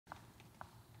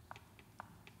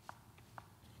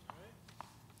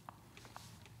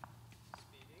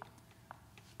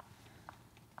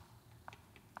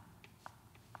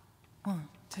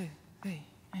2, 3,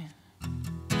 and...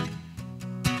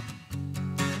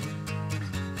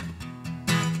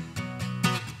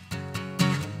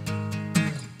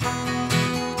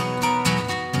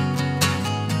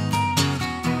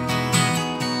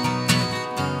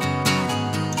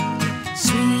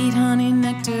 Sweet honey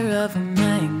nectar of a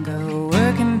mango,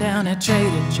 working down at Trader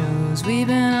Joe's. We've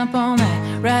been up all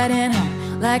night, riding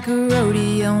home like a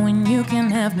rodeo, and you can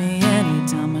have me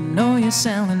anytime. I know you're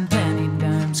selling penny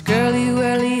dimes, curly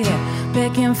whirly hair,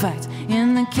 picking fights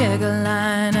in the kegger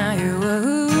line. Are you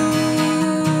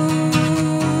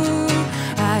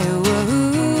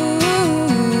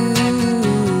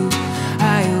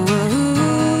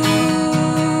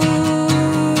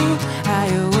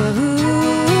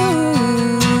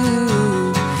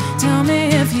tell me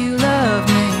if you love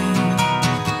me.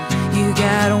 You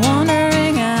got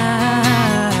wandering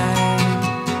eyes.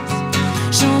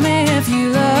 Show me if you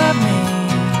love me.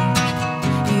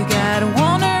 You got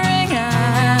wandering eyes.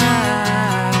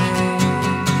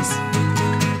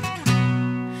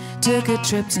 Took a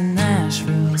trip to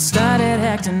Nashville, started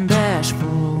acting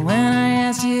bashful when I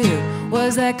asked you,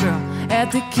 was that girl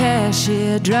at the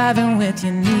cashier, driving with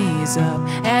your knees up,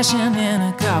 ashing in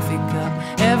a coffee cup?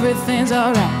 Everything's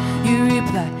alright. You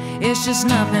reply, it's just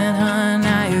nothing, hon.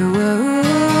 Are you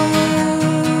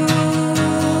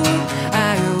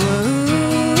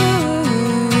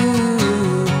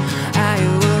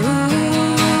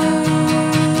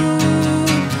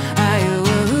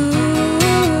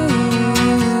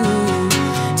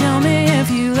tell me if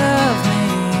you love me.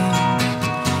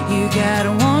 You got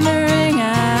wandering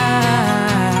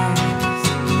eyes.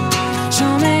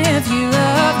 Show me if you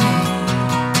love me.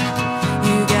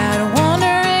 You got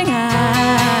wandering eyes.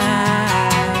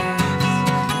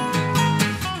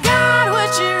 God,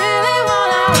 what you really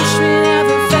want? I wish we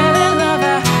never fell in love.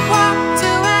 I walked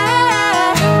away,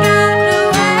 got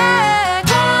away.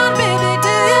 Come on, baby,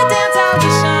 do you dance? I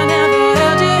wish I never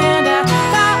held your hand. I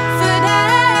thought for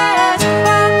days,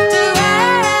 walked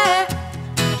away.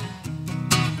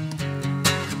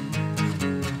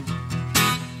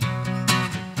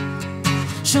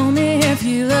 Show me if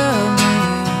you love me.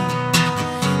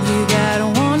 You got a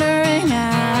wandering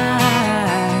eye.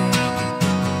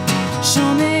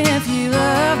 Show me if you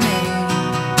love me.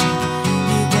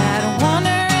 You got a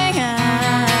wandering eyes.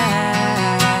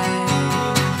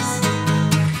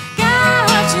 God,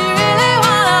 what you really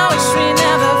want? I wish we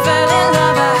never fell in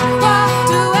love. I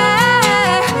walked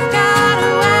away, got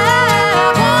away.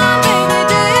 Come on, baby,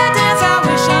 do you dance? I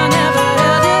wish I never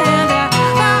held your hand. I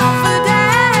thought for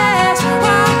days,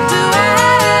 walked away.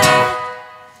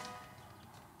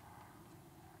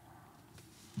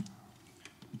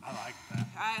 I like that.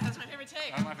 That's my favorite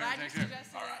take. That's my I'm glad favorite you take, too.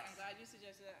 suggested All it. right. I'm glad you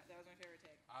suggested that. That was my favorite.